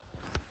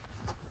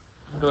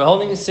We're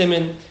holding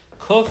Siman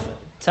Kuf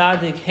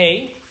Tzadik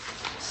Hey,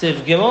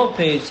 Siv Gimel,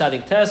 page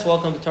Tzadik Tes.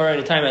 Welcome to Torah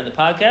Anytime and the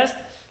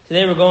podcast.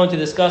 Today we're going to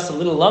discuss a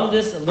little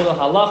lomdus, a little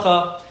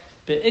halacha,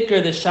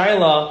 be'ikr the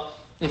shaila.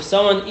 If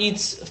someone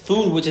eats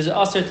food which is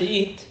asr to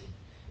eat,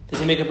 does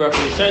he make a bracha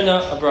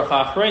rishona, a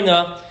bracha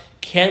achrona?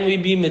 Can we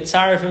be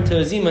mitzaref him to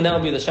a zima? That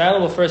will be the shaila.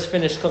 We'll first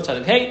finish Kuf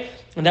Tzadik Hey,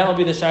 and that will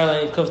be the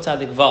shaila in Kuf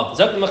Tzadik Vav.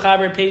 Zok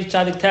Mechaber, page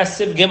Tzadik Tes,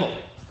 Siv Gimel.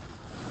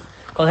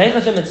 Kol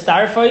heichashem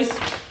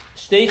mitzarefos.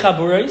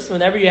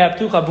 Whenever you have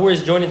two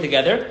chaburas joining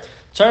together,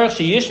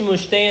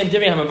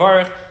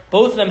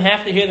 both of them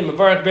have to hear the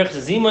Mavarach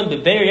Birchas Zimun. The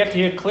Beir, you have to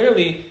hear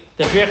clearly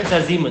the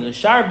Birchas Zimun.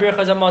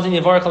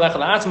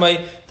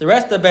 The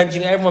rest of the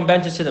benching, everyone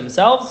benches to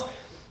themselves.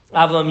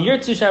 If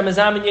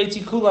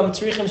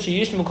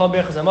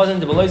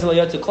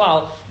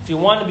you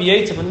want to be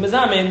Yetzer from the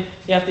Mezamin,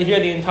 you have to hear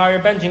the entire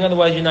benching,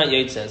 otherwise you're not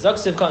Yetzer.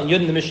 Zaksiv Kat and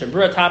Yud in the Mishna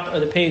Berura, top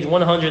of the page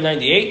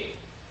 198.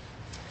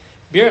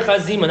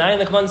 Birchas Zimun, ayin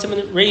lekman siman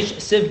reish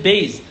siv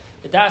beis.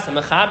 The das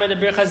mechaber the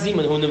Birchas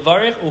Zimun who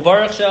nevarich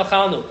uvarich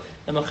she'achalnu.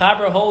 The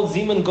mechaber holds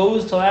Zimun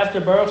goes till after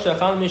baruch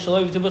she'achalnu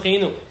mishaloi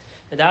v'tubachinu.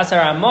 The das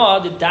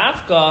haramah the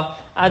dafka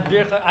ad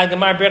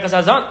gemar Birchas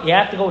Hazan. You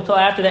have to go till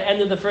after the end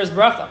of the first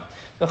bracha.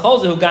 The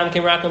cholze who gam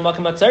came rakim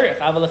makim atzarich.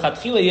 Aval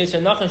lechatchila yisher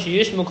nachan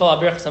sheyishmu kol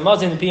Birchas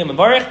Hamazon the piyam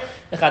mevarich.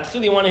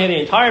 Lechatchila you want to hear the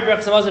entire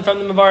Birchas Hamazon from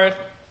the mevarich.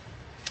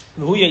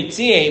 Who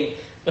yitziem.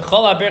 The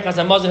Cholov Birchas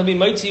Hamazon will be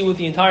mighty with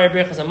the entire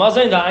Birchas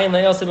Hamazon. The Ayin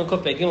Le'el Siman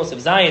Kuf Gimel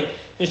Siv Zayin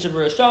Mishna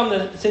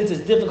Berura. Since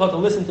it's difficult to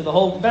listen to the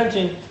whole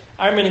benching,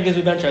 our minhag is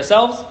we bench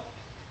ourselves.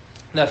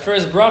 That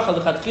first bracha the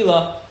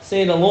Chatchila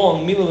say it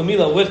along Mila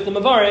V'Mila with the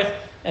Mavarich,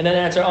 and then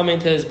answer Amen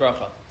to his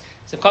bracha.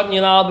 So Katan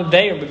Yilal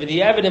B'Beir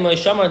B'V'di Evidim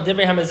Le'Shamar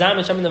Divrei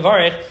Hamazam Shem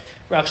Navarich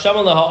Rach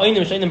Shamar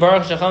LeHa'Oinim Sheinim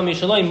Baruch Shachal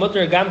Mishaloi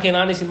Mutter Gam Kein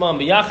Anis Imam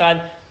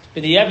B'Yachad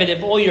B'Di Evid.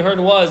 If all you heard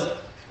was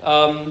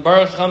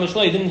Baruch Shachal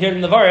Mishaloi, you didn't hear it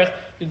in the Varich,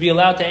 you'd be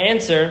allowed to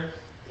answer.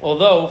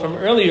 Although from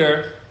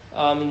earlier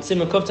in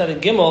Siman Kuf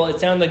Tzadik Gimel, it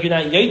sounded like you're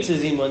not Yetzer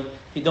Zimun,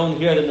 you don't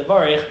hear it in the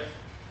Varich,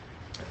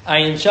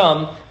 Ayin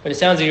Sham, but it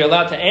sounds like you're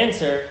allowed to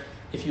answer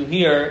if you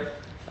hear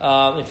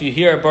Baruch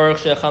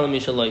Shachal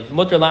Mishaloi.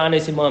 Mutter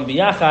la'anes imam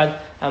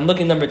biyachad. I'm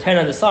looking number 10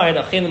 on the side.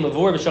 Achelim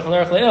avur b'shachal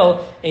arach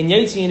le'il. Ein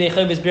yetzi yinei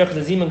chayv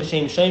Birchas Zimun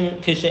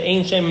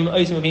k'she'ein shem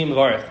oisim avim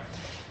Varich.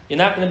 You're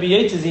not going to be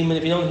Yetzer Zimun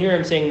if you don't hear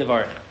him saying the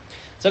Varich.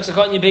 You have to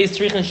be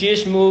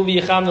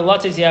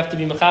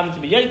mechavim to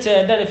be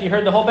Yetzer, and then if you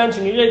heard the whole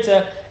benching, you're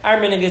Yetzer. Our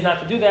minhag is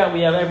not to do that.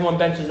 We have everyone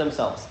benches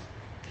themselves.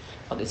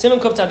 Okay, Siman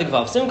Kuf Tzadik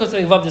Vav. Siman Kuf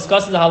Tzadik Vav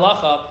discusses the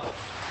halacha,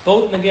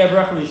 both Negei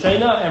Bracha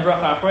Rishona and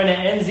Bracha Achrona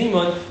and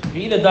Zimun,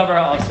 v'ida davar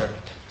ha'aser.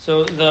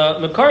 So the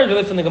Makar is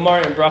really from the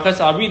Gemara in Brachas.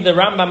 I'll read the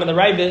Rambam and the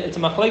Ravid. It's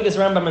a machlekes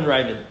Rambam and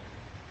Ravid.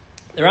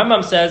 The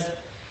Rambam says,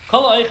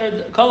 Kala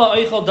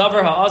oichel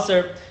davar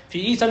ha'aser. If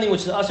you eat something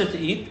which is aser to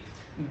eat,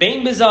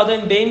 Bein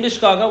bezadin, bein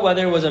bishkaga,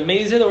 whether it was a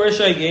mezid or a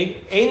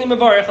shogeg, ein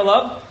mevarich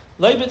alav,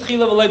 loy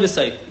betchila v'loy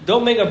b'seif.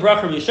 Don't make a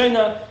bracha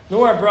rishona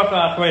nor a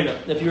bracha achrona.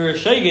 If you're a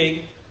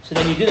shogeg, so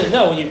then you didn't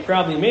know, you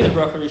probably made a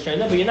bracha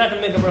rishona, but you're not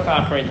going to make a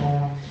bracha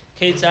achrona.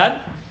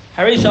 Ketzad,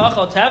 hari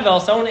shachal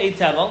tevel, someone ate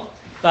tevel,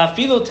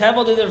 va'afilu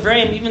tevel de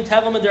devreim, even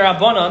tevel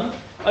midirabanan,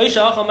 oy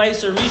shachal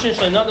meiser rishon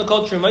shloi not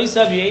called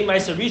trumaisa, you ate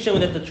meiser rishon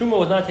when the truma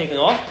was not taken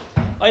off.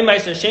 Oy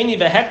meiser sheni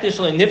v'hektish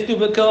shloi niftu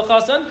b'kil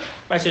chasan.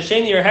 Meiser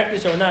sheni or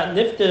hektish are not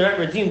nifted, are not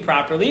redeemed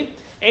properly.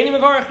 Ein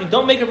mevarich, you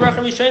don't make a bracha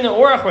rishona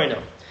or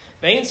achrona.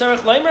 Ve'in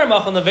sarich leimer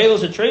machal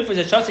nevelos u'treifos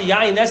etchatzi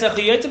yayin nesach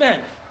yotze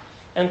behen.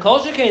 And kol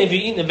shekain, if you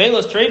eat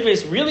nevelos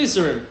treifos really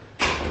surim,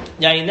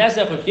 yayin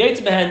nesach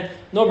yotze behen,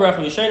 no bracha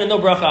rishona, no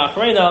bracha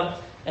achrona,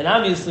 and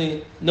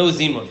obviously no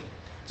zimun.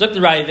 Zok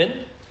the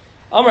Raven,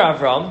 Amar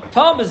Avram,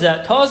 Tal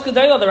bezet, Tal's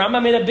gedayla. The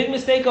Rambam made a big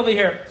mistake over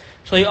here.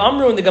 Shloi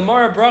Amru in the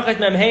Gemara brachat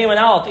memheim and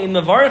alt in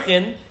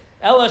mevarchin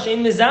elash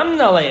in mizamn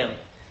aleim.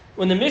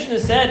 When the Mishnah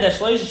said that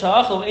shloisha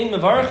sha'achlu in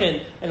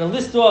mevarchin and a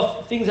list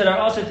off things that are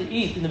also to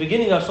eat in the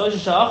beginning of shloisha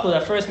sha'achlu,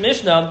 that first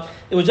Mishnah,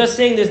 it was just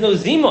saying there's no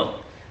zimun.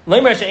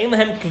 Leimer she'ein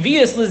lehem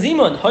kvias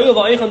lezimun hoyu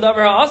va'eichon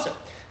davar ha'aser.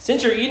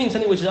 Since you're eating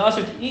something which is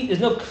also to eat,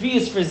 there's no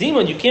kvias for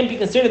zimun. You can't be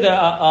considered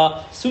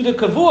a suda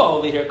kavua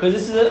over here because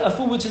this is a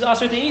food which is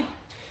also to eat.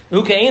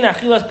 It's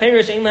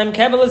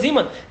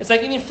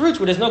like eating fruits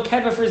where there's no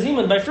keva for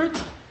zimun by fruits.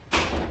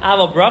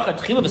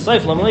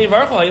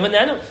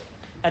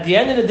 At the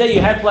end of the day,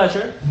 you had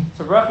pleasure.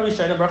 So bracha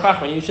rishona, bracha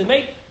achrona, you should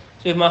make.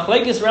 So you have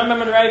machlekes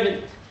Rambam and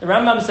Ravid. The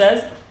Rambam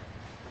says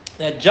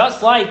that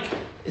just like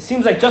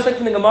in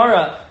the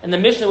Gemara and the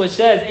Mishnah which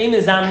says ein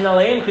mizamn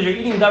aleim because you're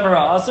eating davar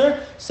ha'aser,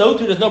 so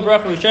too there's no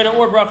bracha rishona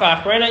or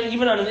bracha achrona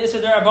even on an iser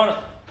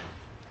derabbanan.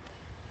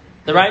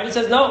 The Ravid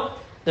says no.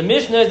 The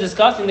Mishnah is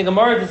discussing, the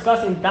Gemara is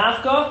discussing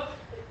dafka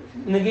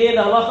negei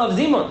the halacha of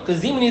zimun,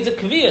 because zimun needs a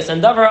kvias,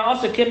 and davar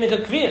ha'aser can't make a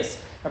kvias.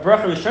 A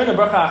bracha rishona, a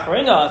bracha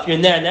achrona, if you're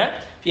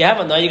nana, if you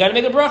haven't, now you got to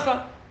make a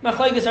bracha.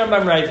 Machlekes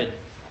Rambam Ravid.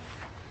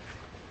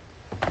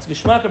 It's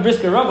Geshmak of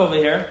Brisker Rav over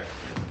here,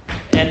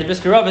 and the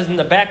Brisker Rav is in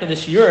the back of the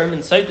Shiurim in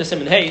Seitas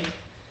Siman Hey,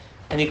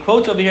 and he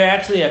quotes over here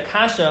actually a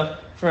kasha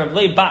from a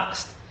Blei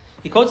Bakst.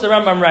 He quotes the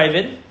Rambam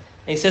Ravid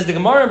he says the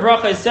Gemara in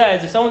Bracha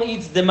says if someone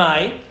eats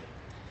demai,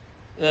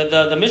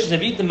 the Mishnah,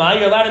 if you eat demai,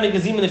 you're allowed to make a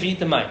zimun if you eat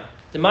demai.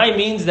 Demai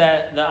means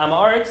that the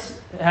Amaretz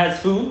has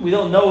food. We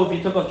don't know if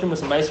you took off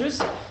Trumas and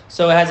Maisers,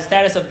 so it has a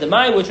status of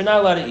demai, which we're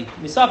not allowed to eat.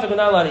 Misafik, we're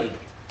not allowed to eat.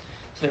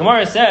 So the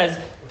Gemara says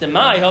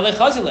demai halei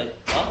chazilei.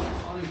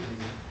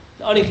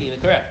 Anikim,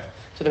 correct.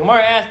 So the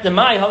Gemara asks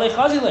demai halei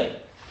chazilei.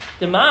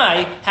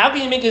 Demai, how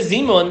can you make a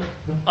zimun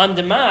on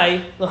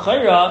demai?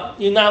 L'chayra,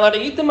 you're not allowed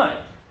to eat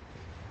demai.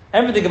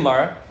 And the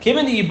Gemara,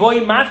 given the boy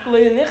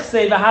mafkele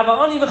nichse v'hava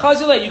ani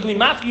v'chazilei, you can be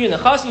mafkele in the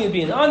chasim, you can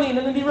be an ani, and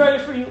then it'll be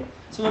right for you.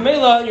 So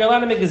Mamela, you're allowed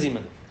to make a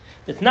zimun.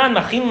 D'tnan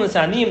machim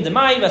l'sanim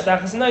demai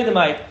v'sachasnai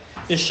demai.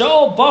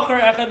 Yishol bacher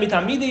echad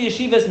mitamidei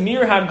yeshivas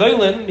mir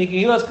hagoylin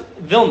mikihilas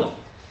Vilna.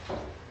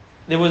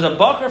 There was a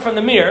bacher from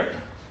the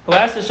mir who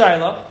asked the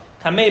Shaila,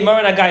 Tamei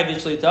Maran Agai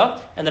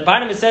Vishlita, and the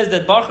bottom it says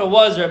that bacher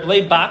was Reb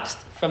Leib Bakst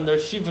from the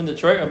Shiv from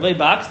Detroit, Reb Leib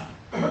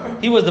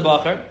Bakst. He was the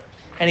bacher,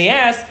 and he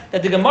asked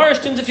that the Gemara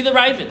stims if the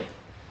Ravid.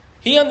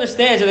 He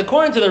understands that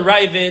according to the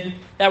Ravid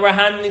that we're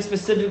handling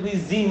specifically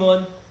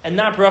zimun and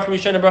not bracha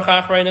rishon and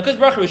bracha acharayna, because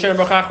bracha rishon and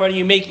bracha acharayna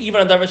you make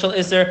even on davar shel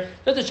iser,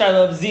 not the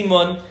Shaila of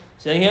zimun.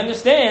 So he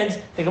understands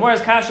the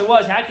Gemara's kasha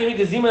was how can you make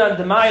a zimun on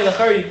demai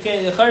lechayra? You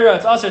can't lechayra,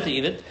 it's also to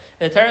eat it.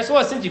 And the Teres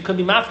was since you could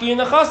be mafki in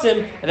the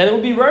chasim and then it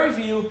would be worry for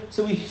you.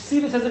 So we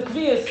see this as a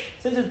kvias.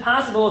 Since it's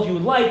possible if you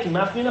would like to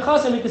mafki in the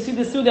chasim, we can see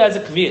this through that as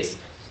a kvias.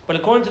 But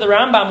according to the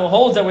Rambam, who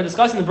holds that we're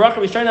discussing the bracha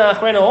rishon and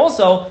acharayna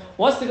also,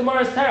 what's the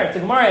Gemara's teretz?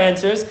 The Gemara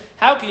answers,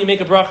 how can you make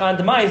a bracha on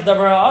demai? It's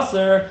davar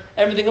ha'aser.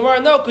 Everything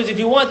Gemara no, because if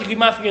you want, you can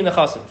be mafki in the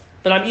chasim.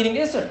 But I'm eating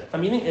iser. If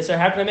I'm eating iser,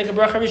 how can I make a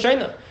bracha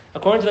rishon?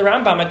 According to the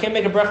Rambam, I can't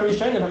make a bracha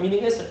rishon if I'm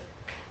eating iser.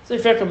 So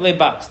if you're blade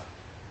box.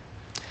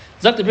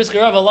 Zok the Brisker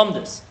Rav a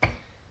lomdus.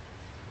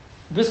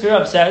 Brisker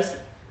Rav says,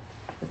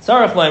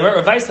 Tzarech Leimer,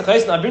 or Vais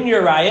L'chayis, I'll bring you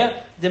a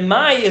raya. The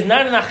Mai is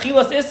not an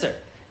achilas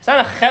iser. It's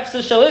not a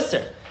chepsa shel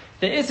iser.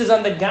 The iser is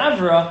on the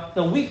gavra,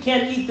 that we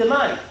can't eat the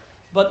Mai.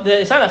 But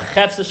it's not a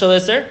chepsa shel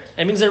iser.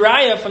 It means a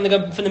raya from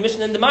the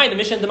Mishnah in the Mai. The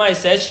Mishnah in the Mai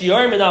says,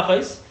 Shior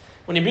menachos.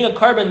 When you bring a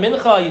carbon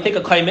mincha, you take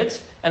a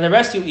kaimitz, and the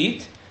rest you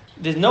eat.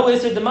 There's no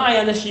iser demai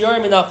on the shior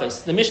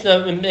menachos. The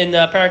Mishnah in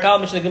Parakal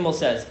Mishnah Gimel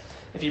says,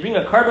 if you bring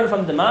a carbon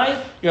from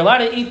demai, you're allowed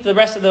to eat the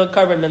rest of the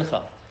carbon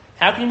mincha.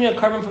 How can you bring a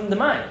carbon from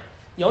demai?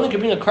 You only can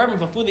bring a carbon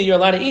from food that you're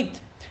allowed to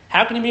eat.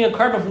 How can you bring a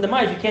carbon from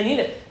demai if you can't eat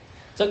it?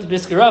 So the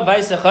Biskira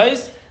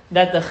Vaisachais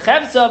that the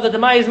chevza of the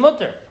demai is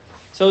mutter.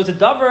 So it's a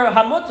davar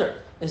hamutter.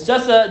 It's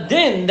just a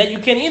din that you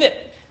can't eat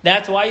it.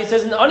 That's why it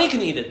says an ani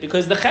can eat it,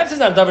 because the chevza is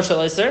not davar shel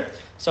iser.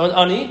 So an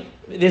ani,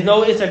 there's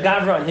no iser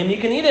gavra on him, he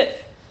can eat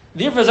it.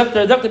 Therefore,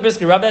 Dr.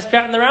 Biskira, that's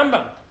pshat in the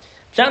Rambam.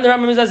 Pshat in the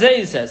Rambam is Azay,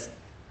 he says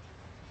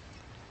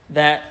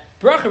that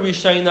bracha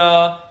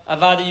rishayna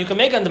avada you can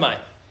make on the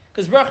mind,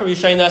 because bracha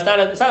rishayna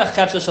it's not a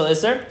chepsha shel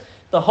iser.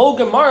 The whole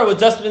Gemara was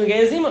just been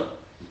gay zimun.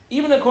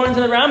 Even according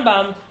to the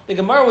Rambam, the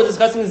Gemara was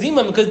discussing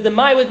zimun because the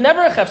mai was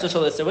never a chepsha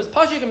shel iser. It was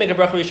pasha you can make a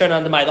bracha rishayna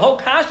on the mai. The whole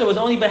kasha was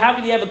only, but how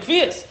can you have a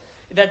kvias?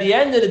 If at the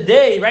end of the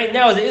day, right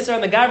now, is the iser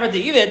on the gavra to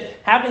eat it,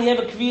 how can you have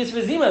a kvias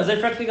for zimun? Is that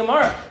correct the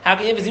Gemara? How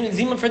can you have a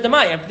zimun for the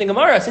mai? After the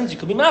Gemara, since you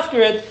could be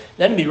mafkir it,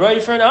 then be roy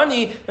for an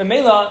ani. But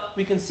mela,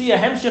 we can see a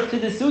hemshich to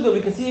the suda.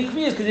 We can see a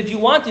kvias because if you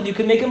wanted, you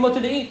could make a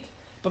mutter to eat.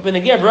 But when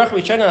again, bracha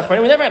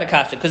we never had a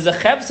kasha because the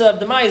chevza of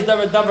the mai is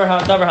davar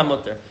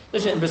hamutter.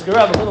 Listen,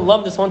 Briskarav, a little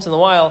lomdus once in a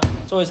while.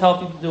 It's always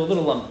healthy to do a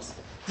little lomdus.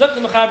 Zok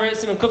the mechaber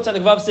siman kufta the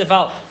gvav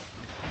sifal.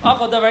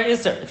 Achal davar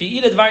iser. If you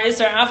eat a davar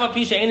iser, afa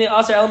pisha eni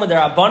aser elma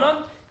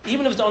derabanan.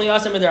 Even if it's only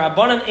aser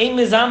derabanan, ein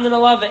mizamnin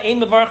alav, ein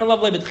mevarach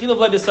alav lebetchila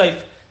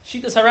lebesayf.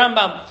 Shitas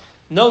harambam,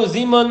 no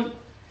zimun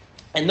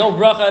and no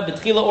bracha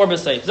betchila or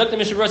besayf. Zok the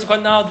Mishna Berura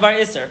called now davar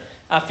iser.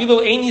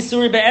 Afilu ein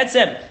yisuri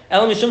be'etzem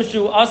el mishum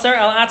shu aser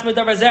el atma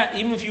davar zeh.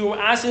 Even if you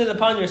asked it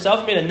upon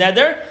yourself, made a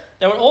neder,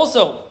 that would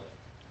also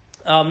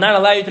not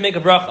allow you to make a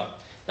bracha.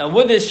 Now,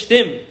 would this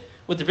shtim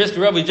with the Brisker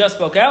Rav we just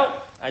spoke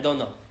out? I don't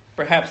know.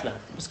 Perhaps not.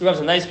 Brisker Rav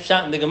is a nice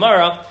pshat in the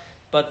Gemara,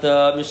 but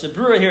the Mishna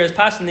Berura here is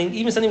passioning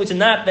even something which is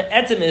not the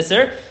etzem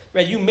iser,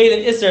 right? You made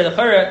an iser the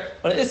chara,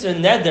 but an iser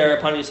neder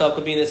upon yourself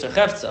could be an iser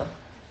chefza.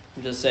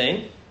 I'm just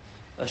saying.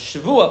 A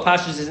shavua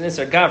pashas is an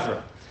iser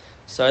gavra.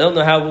 So I don't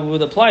know how we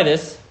would apply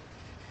this.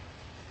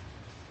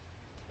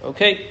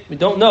 Okay, we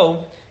don't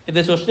know if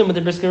this will shtim with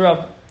the Brisker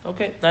Rav.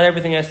 Okay, not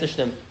everything has to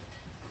shtim.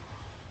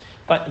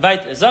 But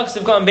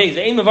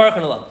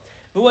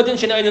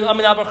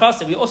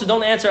we also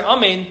don't answer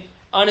amen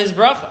on his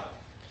bracha.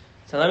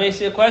 So let me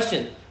ask you a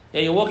question.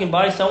 Yeah, you're walking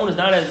by someone who's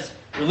not as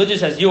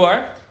religious as you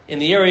are in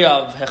the area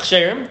of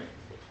hechsherim,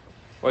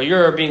 or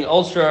you're being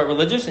ultra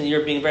religious and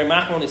you're being very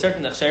machmir on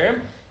certain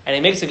hechsherim, and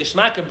he makes a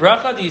geshmak of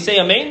bracha. Do you say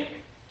amen?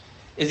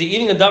 Is he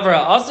eating a davar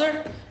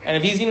ha'aser? And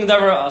if he's eating a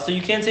davar ha'aser,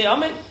 you can't say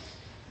amen.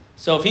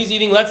 So if he's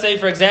eating, let's say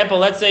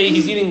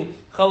he's eating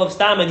cholov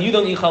stam and you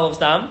don't eat cholov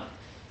stam,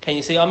 can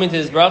you say amen to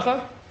his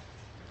bracha?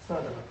 It's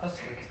not an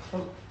asr, it's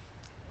chum.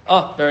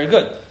 Oh, very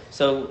good.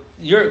 So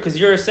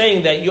you're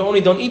saying that you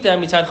only don't eat that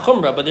mitzad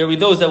chumrah, but there will be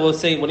those that will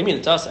say, what do you mean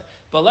it's asr?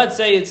 But let's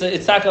say it's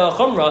taka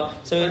chumrah.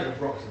 So it's like a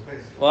brox of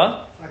basic.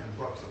 what? It's like a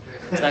brox of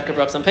basic. It's not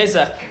Gebrachas on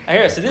Pesach. I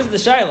hear it. So this is the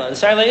Shaila. The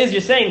Shaila is,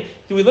 you're saying,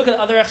 do we look at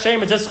other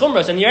Hechsherim or just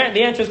Chumras? And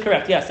the answer is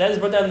correct. Yes, that is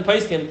brought down in the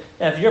Poskim.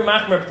 If you're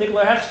machmer a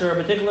particular Hechsher or a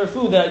particular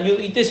food that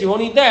you'll eat this, you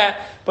won't eat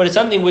that, but it's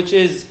something which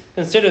is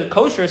considered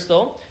kosher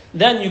still,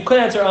 then you could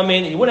answer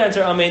Amen, you would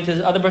answer Amen to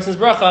the other person's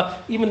bracha,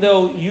 even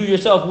though you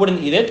yourself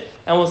wouldn't eat it.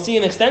 And we'll see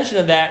an extension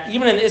of that,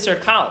 even in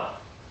Isser Kal,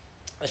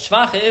 a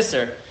Shvacha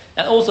Isser,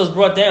 that also is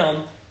brought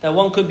down that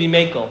one could be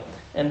Mekel.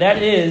 And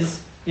that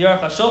is the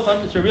Aruch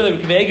HaShulchan. It's really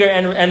Rekiv Eiger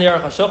and the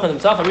Aruch HaShulchan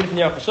himself. I read it from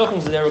the Aruch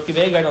HaShulchan, so the Rekiv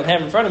Eiger I don't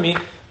have in front of me.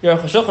 The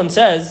Aruch HaShulchan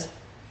says,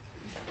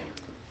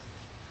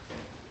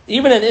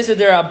 even in Isser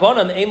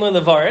Derabanan, Ein Lo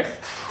Levarich,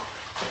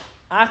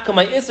 Ach,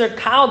 my Isser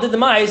Kal did the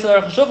Mai, so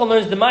the Aruch HaShulchan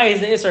learns the Mai is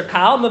the Isser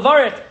Kal,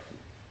 Mevarich.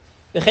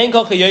 V'chein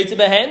kol kayoytze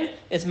behen,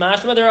 it's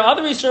mashma. There are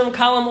other Yisurim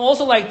Kalam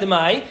also like the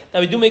Mai, that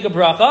we do make a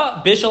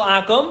bracha, Bishul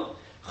Akum,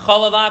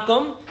 Cholov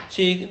Akum.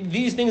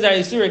 These things are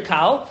Yisur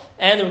Kal,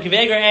 and the Rekiv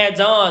Eiger adds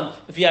on,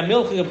 if you have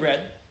milchig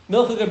bread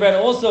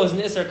also is an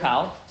Isser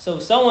Kal. So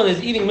if someone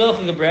is eating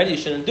milchig bread, you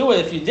shouldn't do it.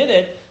 If you did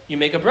it, you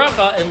make a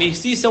bracha, and when you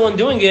see someone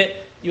doing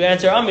it, you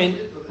answer Amin.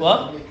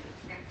 What?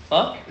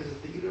 What?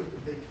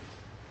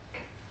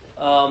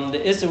 The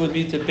Isser would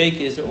be to bake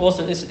it. Is there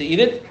also an Isser to eat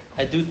it?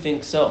 I do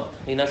think so.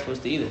 You're not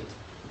supposed to eat it.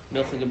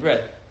 Milchig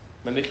bread.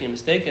 Am I making a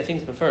mistake? I think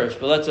it's preferred.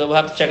 But we'll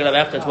have to check it out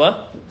after. It's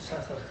what?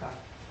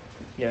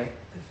 Yeah.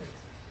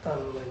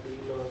 Done like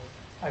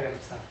I got to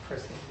stop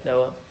personally.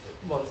 No what?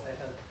 Once I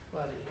had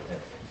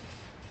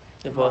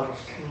If what?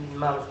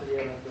 Mouth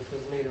which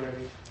was made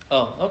already.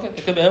 Oh, okay.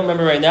 It could be, I don't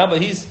remember right now,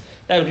 but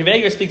that Rekiv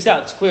Eiger speaks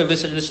out. It's clear.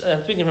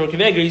 Speaking from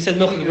Rekiv Eiger, he says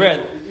milchig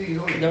bread. I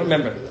don't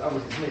remember.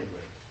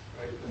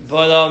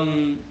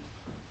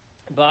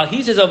 But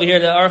he says over here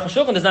that Aruch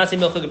HaShulchan does not say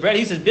milchig bread.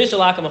 He says Bishul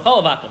Akum and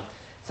Cholov Akum.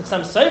 So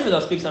some Sefer though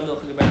speaks on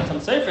milchig bread. Some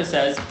Sefer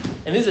says,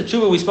 and this is a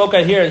tshuva we spoke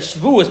out here in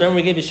Shavuos. Remember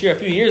we gave a shir a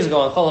few years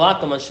ago on Cholov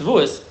Akum on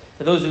Shavuos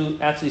for those who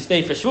actually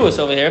stay for Shavuos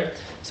over here.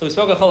 So we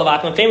spoke on Cholov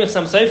Akum. Famous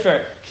some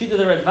Sefer Shita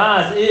the Red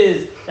Vaz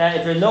is that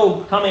if there are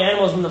no coming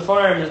animals from the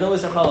farm, there's no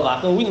Isser Cholov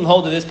Akum. We don't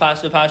hold to this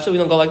pasha. We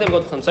don't go like that. We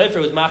go to some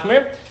Sefer with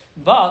Machmer.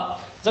 But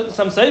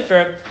some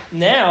Sefer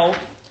now.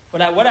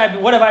 What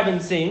have I been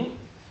seeing?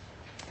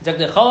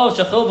 It's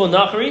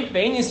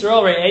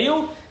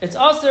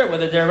also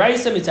whether they're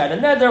raisa mitzad a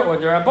neder or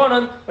they're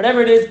abonon,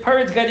 whatever it is.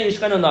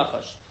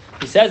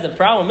 He says the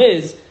problem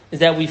is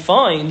that we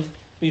find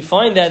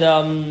that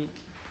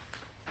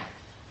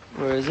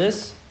where is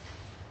this?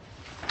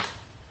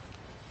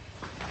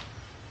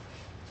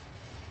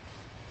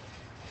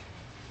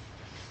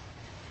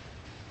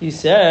 He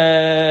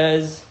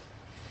says,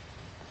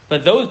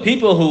 but those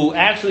people who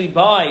actually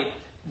buy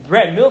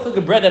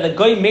milchig bread that a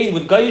guy made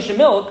with goyish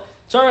milk.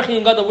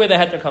 Tzarachin Gadol, where the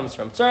heter comes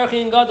from.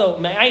 Tzarachin Gadol,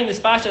 me'ayin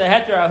nispasha the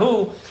heter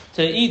ahu,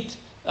 to eat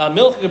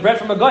milchig bread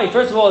from a guy.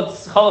 First of all,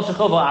 it's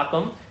Cholov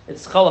Akum,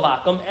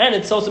 and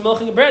it's also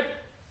milchig bread.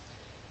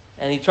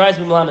 And he tries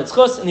to be Melamed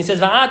Tzchus, and he says,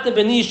 Va'ata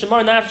b'ni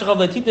shemar nafshecha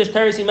v'titish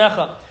teresi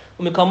mecha.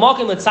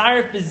 U'mikamakim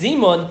l'tzaref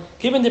b'zimon,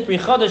 given the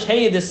Prichadosh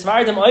hey, the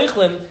Svardim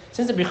oichlim,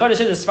 since the Prichadosh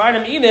hey, the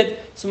Svardim eat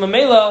it, so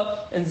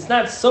Mamela, and it's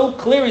not so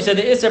clear, he said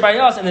the Isser by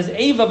us, and there's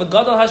Eva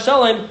v'gadol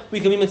hashalem, we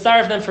can be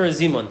mitzaref them for a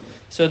zimon.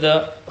 So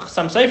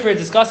some Sefer is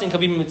discussing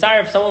could be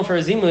mitzaref someone for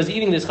a zimon who is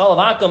eating this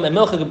Cholov Akum and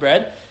milchig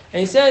bread, and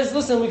he says,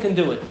 listen, we can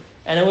do it.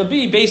 And it would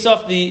be based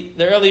off the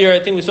earlier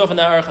thing we saw from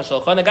the Aruch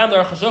HaShulchan. Again, the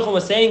Aruch HaShulchan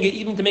was saying it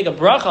even to make a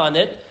bracha on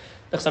it.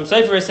 Some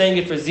Sefer is saying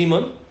it for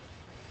zimun.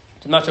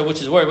 I'm not sure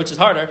which is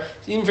harder.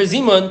 So even for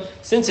zimun,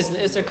 since it's an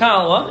Isser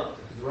Kal, what?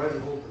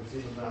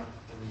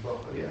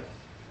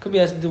 Could be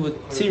has to do with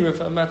tziruf.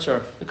 I'm not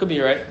sure. It could be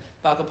right.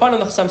 But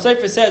some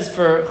Sefer says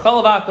for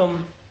Cholov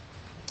Akum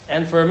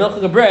and for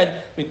milchig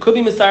bread, we could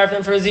be mitzaref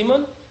them for a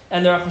zimun.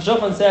 And the Aruch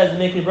HaShulchan says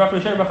make me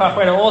bracha rishon bracha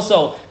achron. And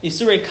also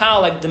Yisur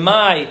Kal like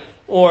demai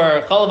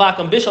or Cholov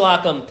Akum, Bishul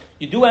Akum,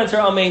 you do answer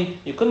Amen.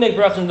 You could make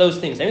brachas on those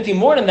things. Anything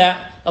more than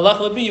that, Allah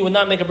would be you would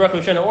not make a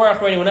bracha rishon or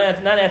achron. You would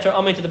not answer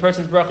Amen to the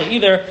person's bracha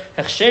either.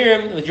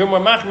 Hechsherim, if you're more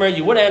machmer,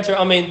 you would answer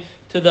Amen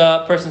to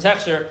the person's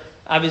hechsher.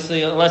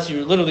 Obviously, unless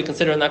you literally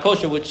consider it not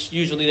kosher, which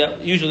usually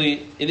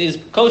it is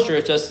kosher.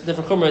 It's just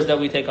different chumras that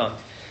we take on.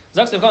 You're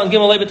not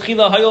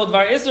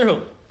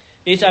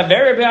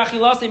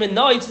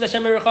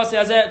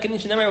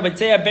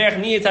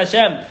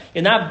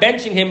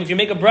benching him if you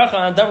make a bracha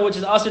on davar which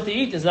is asur to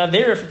eat. It's not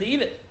there for to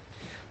eat it.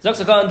 Even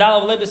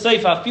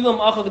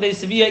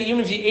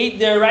if you ate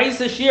the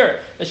raisa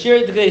shir, the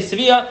shir the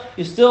sevia,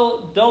 you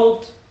still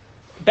don't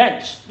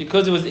bench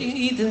because it was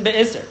eaten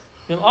be'isr.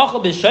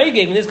 Let's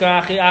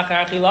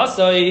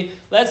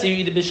say you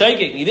eat it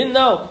b'shoigeg. You didn't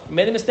know. You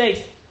made a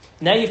mistake.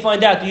 Now you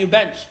find out. Do you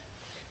bench?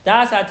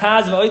 You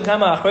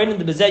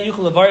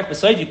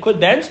could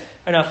bench.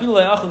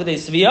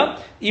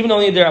 Even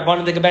only there are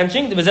abundant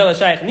benching.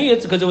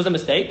 Because it was a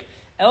mistake.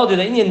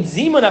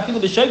 Zimun,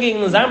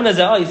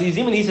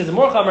 he says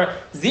more chamer.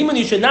 Zimun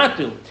you should not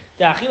do.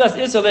 The achilas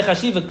isor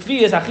lechashiv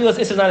kvias. Achilas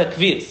isor not a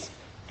kvias.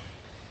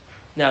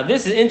 Now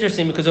this is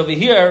interesting because over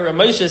here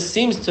Moshe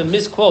seems to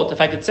misquote, if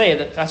I could say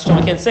it, I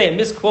can't say it,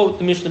 misquote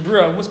the Mishna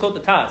Berura, misquote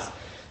the Taz.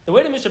 The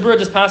way the Mishna Berura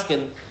just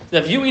paskin,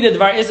 that if you eat a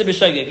Dvar Issa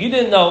B'Shogeg, if you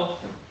didn't know,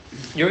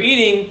 you're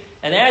eating,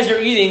 and as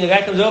you're eating, the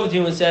guy comes over to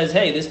you and says,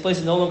 hey, this place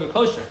is no longer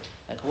kosher.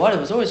 Like, what? It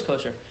was always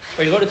kosher.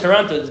 Or you go to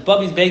Toronto, it's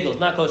Bubby's Bagels,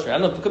 not kosher. I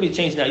don't know, it could be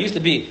changed now. It used to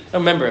be. I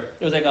don't remember.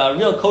 It was like a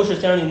real kosher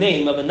sounding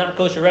name of a not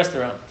kosher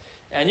restaurant.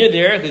 And you're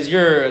there because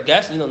you're a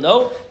guest and you don't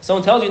know.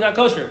 Someone tells you not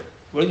kosher.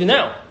 What do you do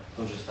now?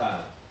 Kosher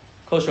style.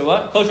 Kosher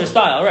what? Kosher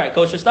style. All right,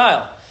 kosher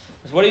style.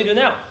 So what do you do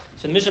now?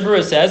 So the Mishna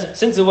Berura says,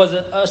 since it was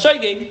a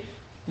shaygig,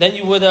 then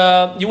you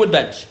would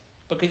bench.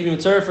 But could you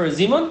be served for a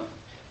zimun?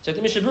 So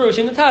the Mishna Berura,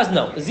 Shem the Taz,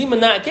 no. A zimun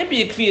not, it can't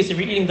be a kvius if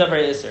you're eating davar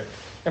iser.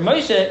 And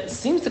Moshe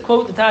seems to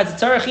quote the Taz,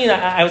 Tzarachin.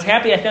 I was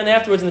happy I found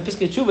afterwards in the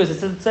Piskei Teshuvos,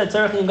 it said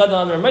Tzarachin Gadol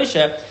on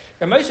Moshe.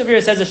 Moshe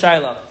here says a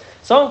shayla.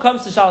 Someone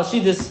comes to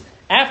Shalashidis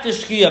after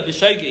shkia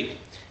b'shaygig.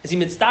 Is he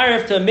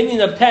mitzdaref to a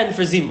minion of 10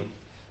 for zimun?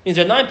 Means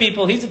there are 9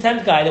 people, he's the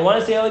 10th guy, they want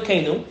to say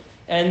Elokeinu,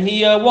 and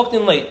he walked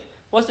in late.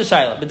 What's the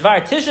shayla?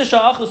 B'dvar tisha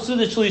sha'achus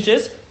suda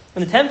shlishis,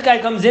 and the 10th guy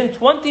comes in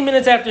 20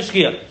 minutes after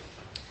shkia.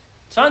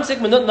 20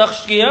 minut nach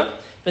shkia,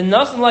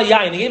 v'nasan la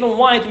yayin. He gave him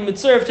wine to be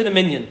served to the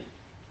minion.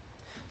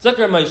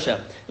 Zakar Moshe.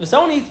 If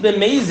someone eats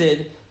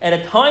b'mezid at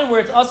a time where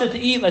it's usher to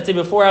eat, let's say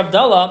before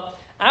Havdalah,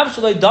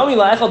 absolutely dami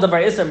la'echel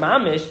davar iser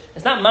mamish.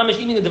 It's not mamish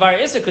eating the davar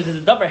iser because it's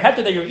a davar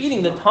heter that you're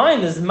eating. The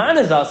time is man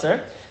is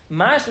usher.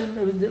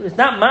 It's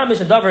not mamish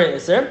a davar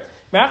iser.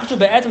 Since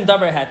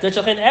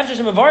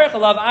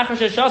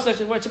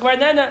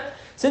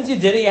you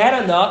did it, you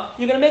had enough,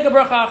 you're going to make a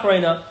bracha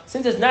achrayna.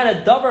 Since it's not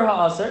a davar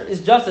ha'aser, it's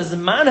just a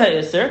zman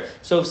ha'aser.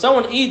 So if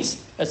someone eats,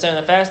 let's say on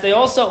a fast day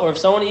also, or if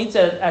someone eats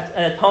at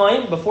a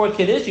time before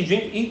Kiddush, you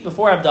eat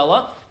before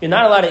Havdalah, you're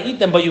not allowed to eat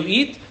them, but you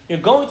eat, you're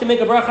going to make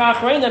a bracha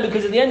achrayna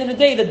because at the end of the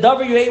day, the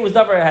davar you ate was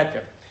davar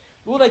heter.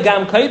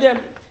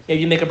 If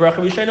you make a bracha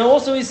rishayna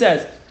also, he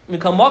says, you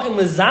cannot join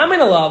the zimun.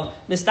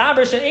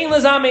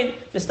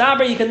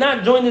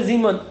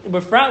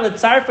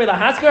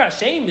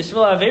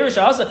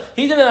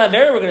 He did an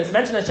avera. We're going to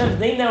mention Hashem's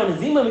name now in the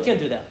zimun. We can't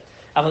do that.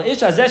 Over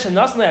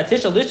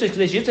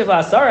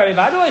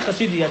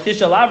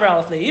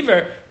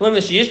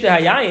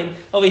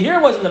here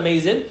wasn't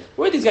amazing.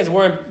 Where these guys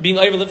weren't being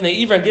overlifting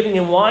the and giving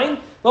him wine.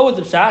 What was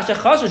the pshash?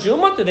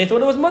 They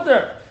thought it was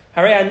mutter.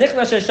 He came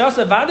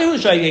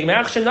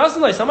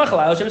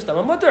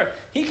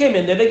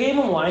in there, they gave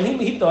him wine,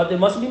 he thought there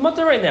must be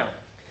mutter right now.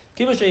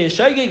 Since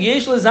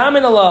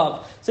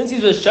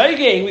he's with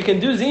shaygig, we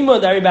can do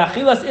zimun.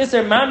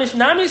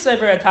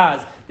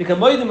 We can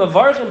moed him a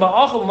varchin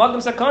ba'achol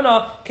magam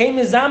sakana came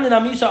mizam and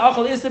amisha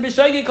achol iser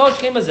b'shaygig kosh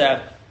came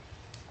azev.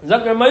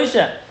 Zakar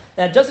Moshe,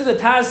 that just as the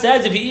Taz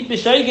says, if you eat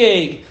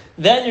b'shaygig,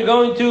 then you're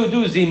going to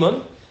do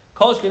zimun.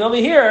 Kolshkin over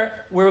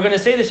here, we're going to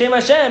say the Shem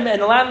Hashem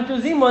and allow them to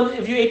zimun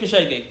if you ate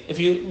b'shaygig. If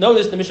you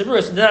notice, the Mishna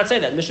Berura did not say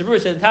that. Mishna Berura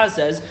said, the Taz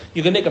says,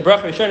 you can make a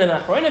bracha rishon and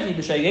achron if you eat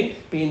b'shaygig,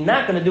 but you're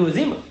not going to do a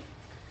zimun.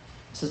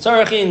 So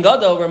Tzarachin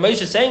Gadol, where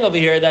Moshe is saying over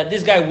here that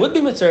this guy would be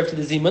mitzvah to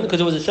the zimun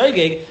because it was a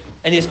shaygig,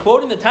 and he's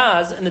quoting the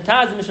Taz, and the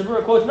Taz, the Mishna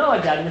Berura quotes not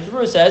like that. The Mishna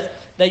Berura says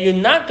that you're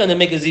not going to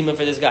make a zimun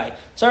for this guy.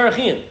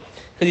 Tzarachin.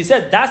 Because he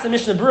said, that's the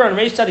Mishna Berura on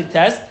Reish Tzadik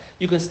test.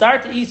 You can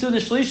start to eat through the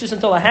shlishis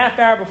until a half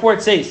hour before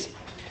it says.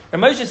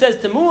 And Moshe says,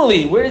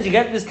 Tamuli, where did you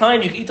get this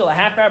time? You can eat till a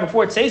half hour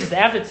before it says. It's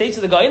after it says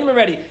to the Goyim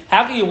already.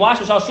 How can you wash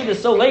the Shalshid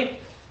so late?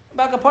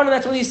 Back upon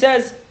that's what he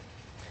says.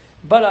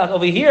 But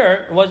over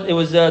here, what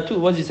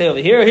does he say over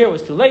here? Here it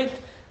was too late.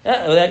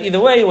 Either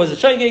way, it was a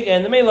shaygig,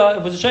 and the Mela,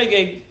 it was a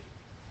shaygig.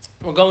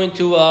 We're going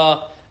to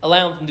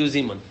allow him to do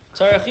zimun.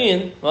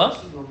 Tzarachin, what?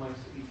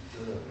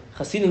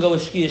 Chasidim go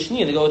with shkia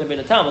shnia, they go with the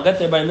Benatam. We'll get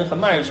there by Mincha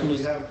Mariv.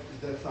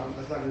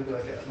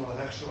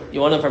 You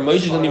want to know if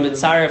Moshe is going to be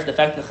mitzaref the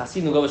fact that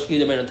Chasidim go with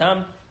shkia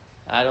Benatam?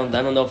 I don't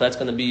know if that's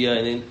going to be.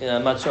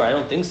 I'm not sure. I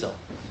don't think so.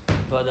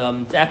 But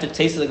after the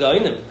taste of the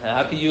Goinim,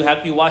 how can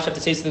you wash up the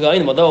taste of the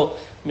Goinim? Although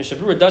Mishna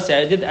Berura does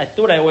say, I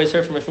thought I always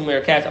heard from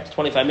Meir Katz up to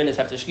 25 minutes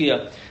after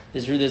shkia.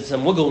 There's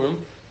some wiggle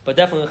room. But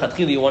definitely,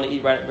 Chatchili, you want to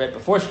eat right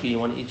before shkia. You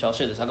want to eat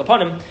shalshidus.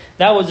 Hakapanim.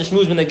 That was the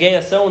shmuz ben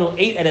negeya, someone who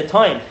ate at a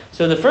time.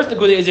 So the first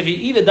nekuda is if you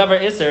eat a davar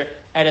iser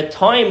at a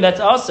time that's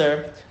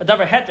aser, a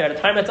davar heter at a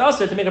time that's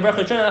aser, to make a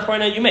bracha rishon and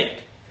achrona you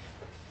make.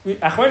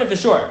 Achrona for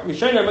sure.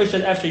 Rishon and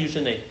Moshe after you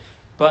should make.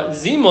 But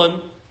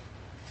zimun,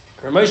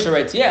 Moshe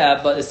writes, yeah,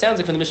 but it sounds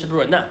like from the Mishna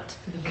Berura, not.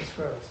 It's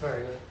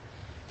very good.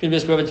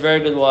 It's very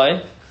good.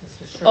 Why?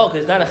 Because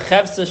it's not a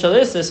chevsa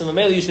shalisis, and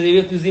maybe you should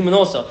do zimun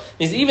also.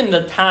 Means even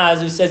the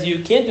Taz who says you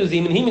can't do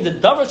zimun, he means the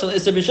davar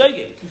shalisis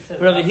b'shaygig.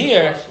 But over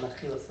here,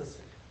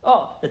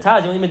 the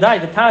Taz, you don't even die.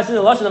 The Taz is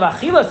the lashon of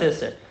achilas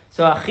iser.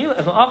 So achilas,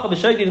 if achal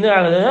b'shaygig,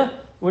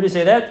 where do you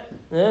say that?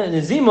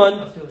 The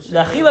zimun,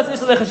 the achilas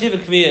iser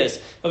lechashiv kviyas.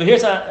 Over here,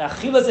 it's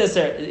achilas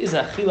iser. It is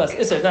achilas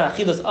iser. It's not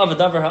achilas of a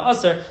davar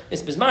ha'aser.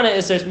 It's bismana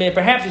iser.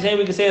 Perhaps you say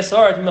we could say a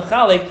sar to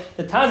mechalik.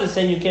 The Taz is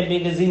saying you can't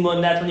make a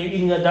zimun. That's when you're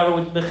eating a davar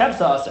with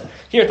bechefsa aser.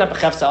 Here, it's not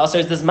bechefsa aser.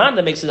 It's this man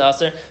that makes it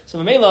aser.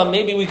 So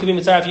maybe we could be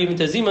mitzaref even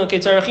to zimun. Okay,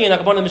 tzarachin.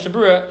 Akabon the Mishna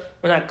Berura.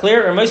 We're not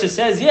clear. Or Moshe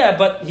says yeah,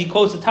 but he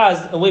quotes the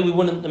Taz a way we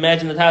wouldn't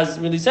imagine the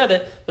Taz really said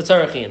it. But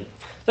tzarachin.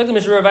 Look at the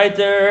Mishna Berura right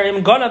there.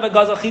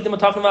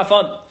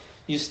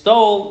 You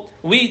stole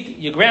wheat,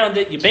 you ground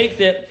it, you baked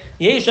it.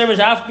 You're a kind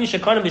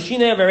with the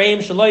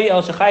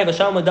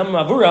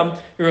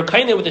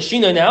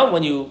shina now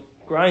when you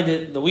grind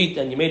it, the wheat,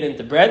 and you made it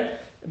into bread.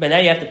 But now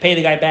you have to pay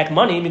the guy back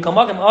money.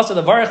 Also,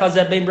 the varach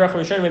hazeh bein bracha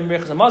rishon bein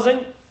bracha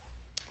hamazon.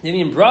 The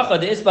mean bracha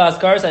the isba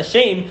askaras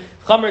hashem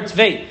chamer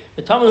tvei.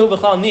 The tamer hu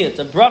b'chlal niyat.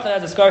 The bracha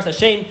has askaras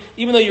hashem,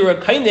 even though you were a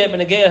kaineh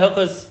and a geya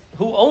hilchos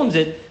who owns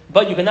it,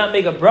 but you cannot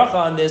make a bracha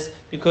on this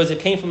because it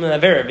came from an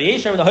avera.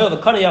 V'yeshem the hoyel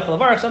v'kana yachal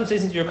avarach. Some say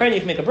since you're a kaineh you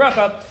can make a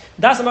bracha.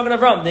 Das a magen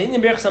avram. The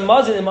Indian bracha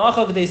hamazon in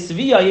ma'achal k'dei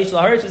svia yesh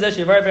laharetz v'zeh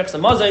shevar bracha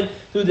hamazon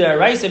through the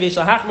raisa yesh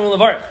lahachmul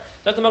lavarach.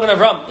 That's the magen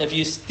avram. If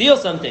you steal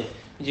something,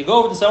 you go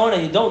over to someone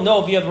and you don't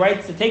know if you have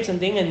rights to take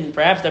something, and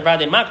perhaps they're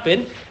rather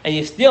makpid, and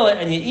you steal it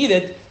and you eat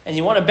it, and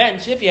you want to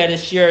bench. If you had to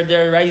share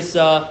their rice,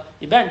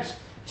 you bench.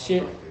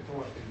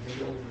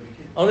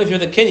 Only if you're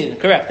the kinyan,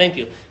 correct? Thank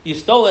you. You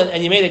stole it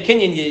and you made a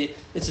kinyan.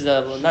 This is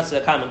not a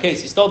common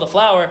case. You stole the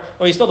flour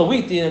or you stole the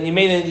wheat and you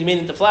made it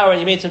into flour and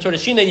you made some sort of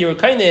shina and you were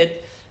kind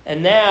it.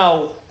 And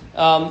now,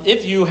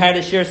 if you had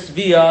a share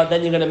svia,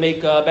 then you're going to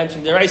make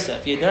benching deraisa.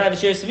 If you don't have a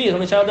share svia,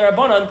 only shal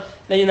derabanan,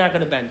 then you're not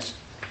going to bench.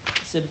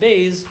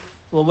 Sebez.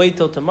 We'll wait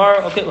till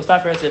tomorrow. Okay, we'll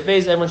stop here at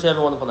Sebez. Everyone should have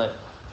a wonderful night.